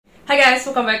Hi guys,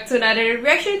 welcome back to another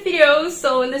reaction video.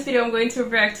 So in this video I'm going to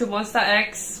react to MONSTA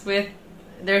X with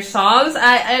their songs.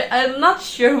 I'm not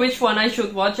sure which one I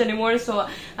should watch anymore, so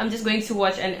I'm just going to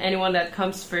watch anyone that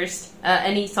comes first,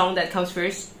 any song that comes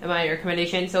first in my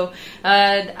recommendation. So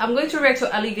I'm going to react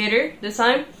to Alligator this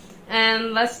time.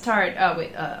 And let's start.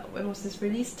 When was this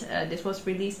released? This was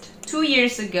released 2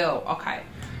 years ago. Okay,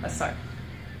 let's start.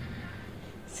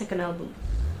 Second album.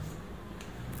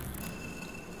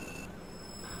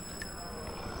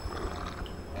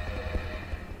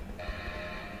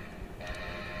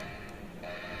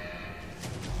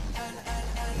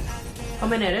 How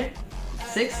many are there?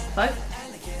 6? 5?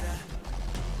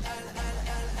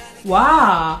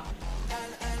 Wow!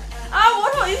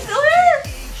 What? Are you still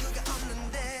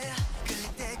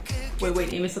here?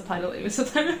 Wait, aim is subtitle, aim is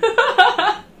subtitle.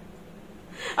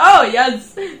 Oh,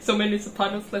 yes! So many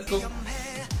subtitles, let's go.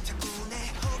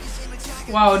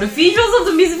 Wow, the visuals of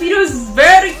the music video is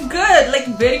very good, like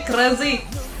very crazy.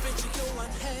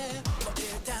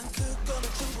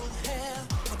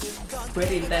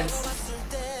 Very intense.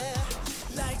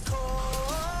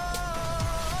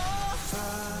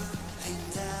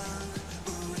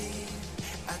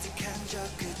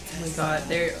 Oh my god,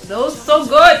 those so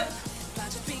good!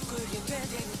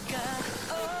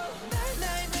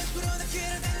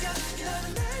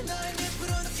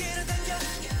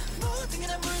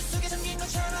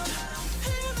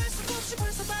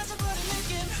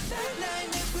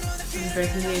 I'm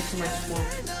drinking way too much more.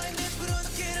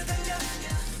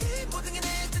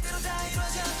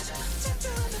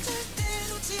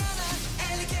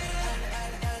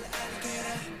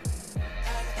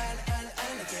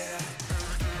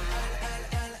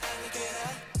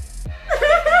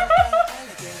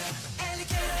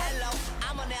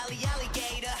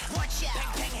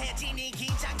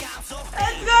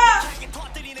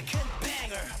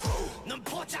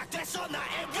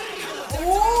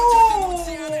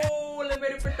 Oh, let me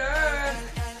repeat that.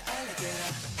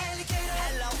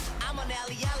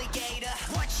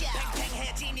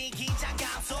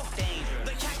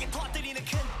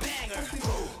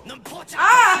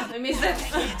 I missed it.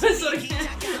 Sorry.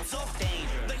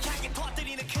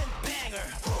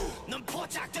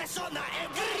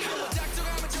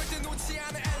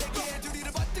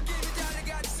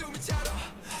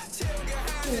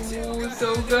 Oh,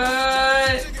 so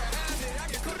good.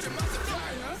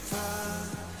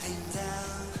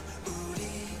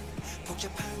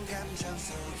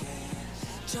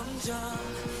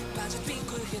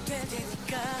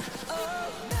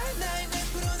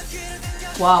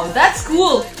 Wow, that's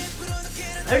cool.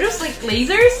 Are those like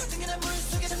lasers?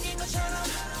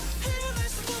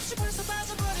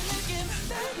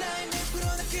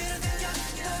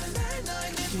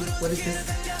 What is this?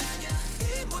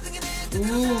 Ooh.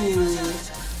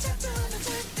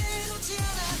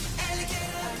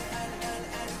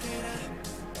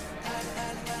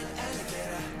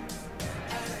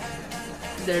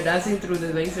 They're dancing through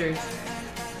the lasers.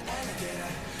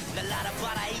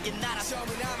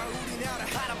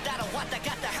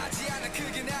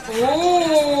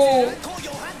 Oh!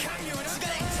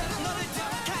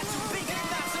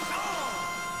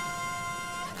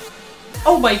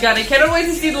 Oh my god, I cannot wait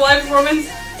to see the live performance.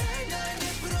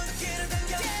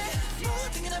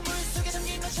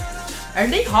 Are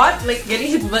they hot? Like getting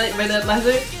hit by that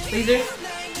laser?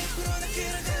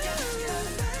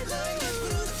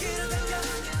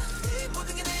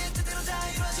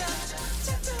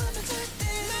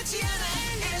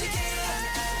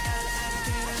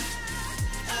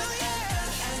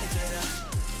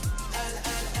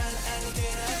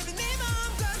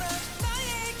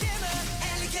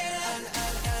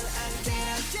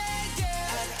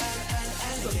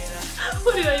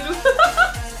 What did I do?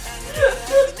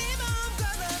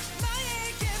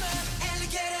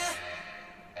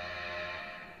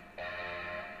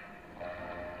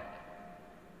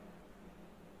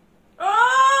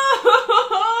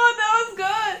 Oh, that was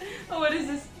good. Oh, what is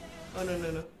this? Oh,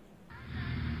 no.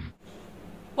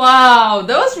 Wow,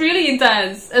 that was really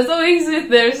intense. As always with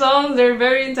their songs, they're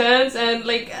very intense, and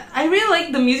like I really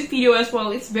like the music video as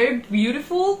well. It's very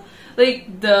beautiful.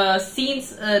 Like the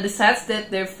scenes, the sets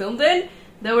that they're filmed in,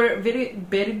 they were very,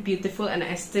 very beautiful and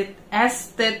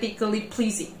aesthetically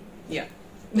pleasing. Yeah.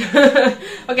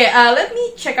 Okay, let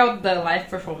me check out the live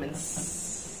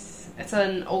performance. It's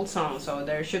an old song, so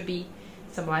there should be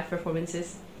some live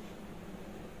performances.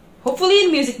 Hopefully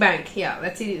in Music Bank. Yeah,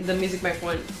 let's see the Music Bank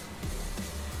one.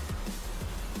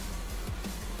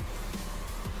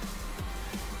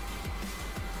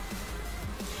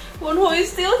 Wonho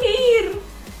is still here.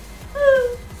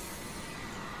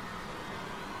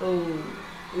 Oh.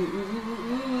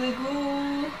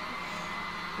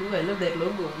 Ooh, I love that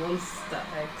logo, MONSTA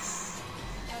X.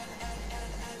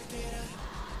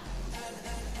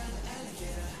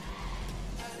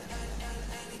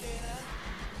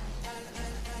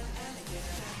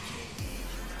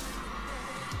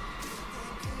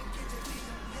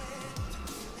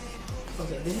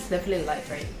 Okay, this is definitely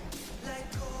live, right?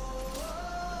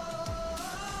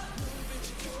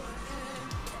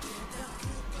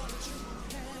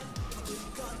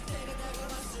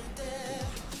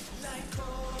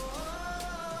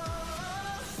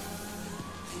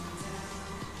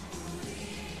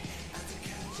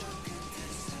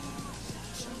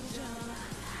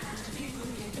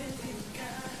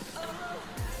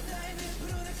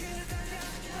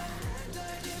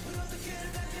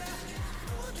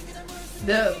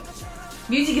 The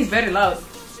music is very loud.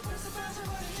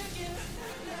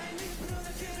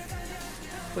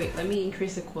 Wait, let me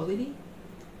increase the quality.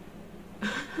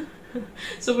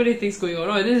 So many things going on.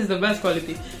 Oh, this is the best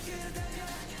quality.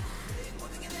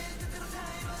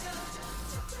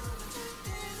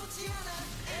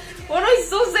 Oh no, it's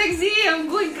so sexy! I'm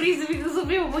going crazy because of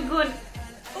him. Oh my god.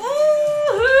 Ooh.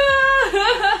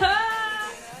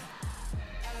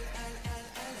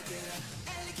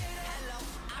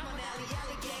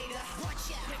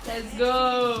 Let's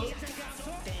go!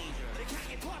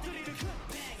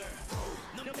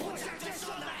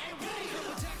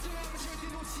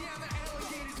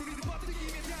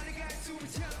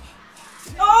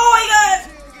 Oh my god!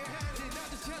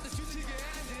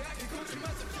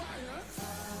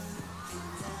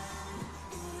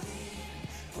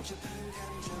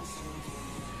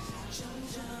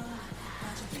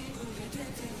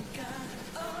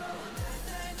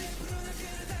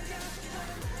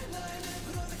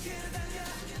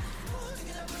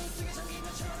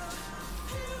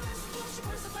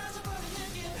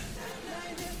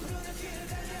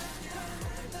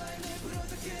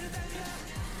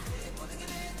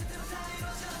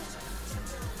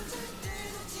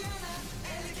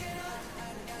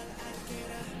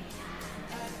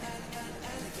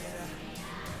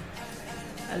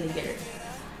 Alligator.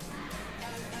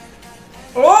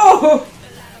 Oh!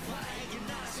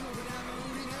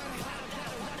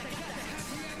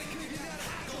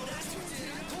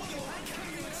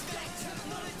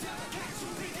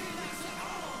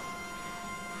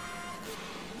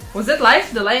 Was that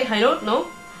live? The live high note? No?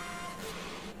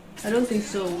 I don't think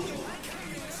so.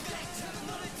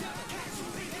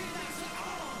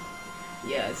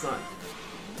 Yeah, it's not.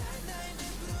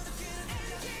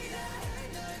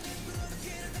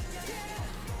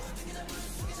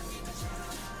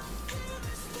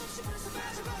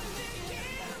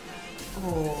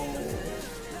 Oh,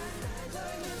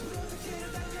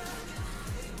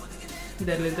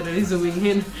 they're literally zooming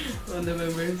in on the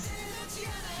members.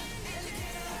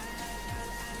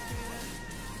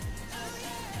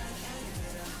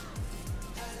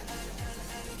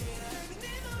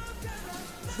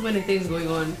 So many things going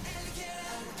on.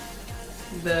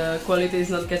 The quality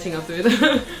is not catching up to it.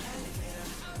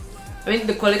 I mean,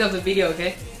 the quality of the video,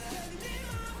 okay?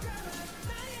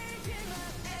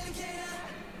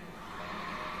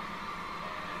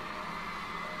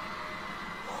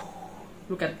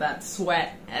 Look at that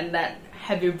sweat and that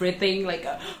heavy breathing, like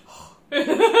a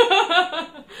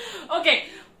okay,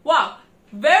 wow,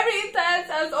 very intense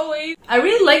as always. I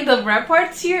really like the rap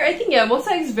parts here. I think, yeah,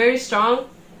 MONSTA X is very strong,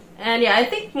 and yeah, I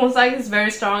think MONSTA X is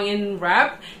very strong in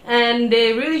rap, and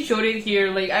they really showed it here.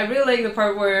 Like, I really like the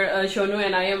part where Shonu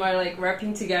and I am are like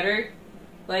rapping together,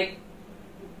 like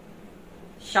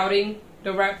shouting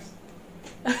the raps.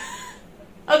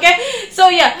 Okay, so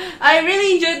yeah, I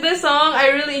really enjoyed this song. I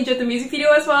really enjoyed the music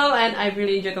video as well, and I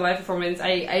really enjoyed the live performance.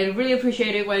 I really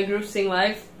appreciate it when groups sing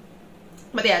live.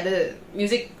 But yeah, the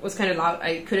music was kind of loud.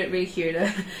 I couldn't really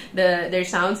hear their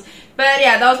sounds. But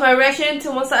yeah, that was my reaction to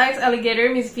MONSTA X Alligator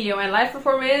music video and live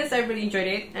performance. I really enjoyed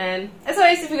it. And as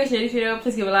always, if you guys enjoyed this video,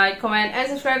 please give a like, comment, and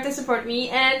subscribe to support me.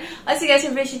 And I'll see you guys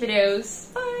in future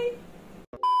videos. Bye!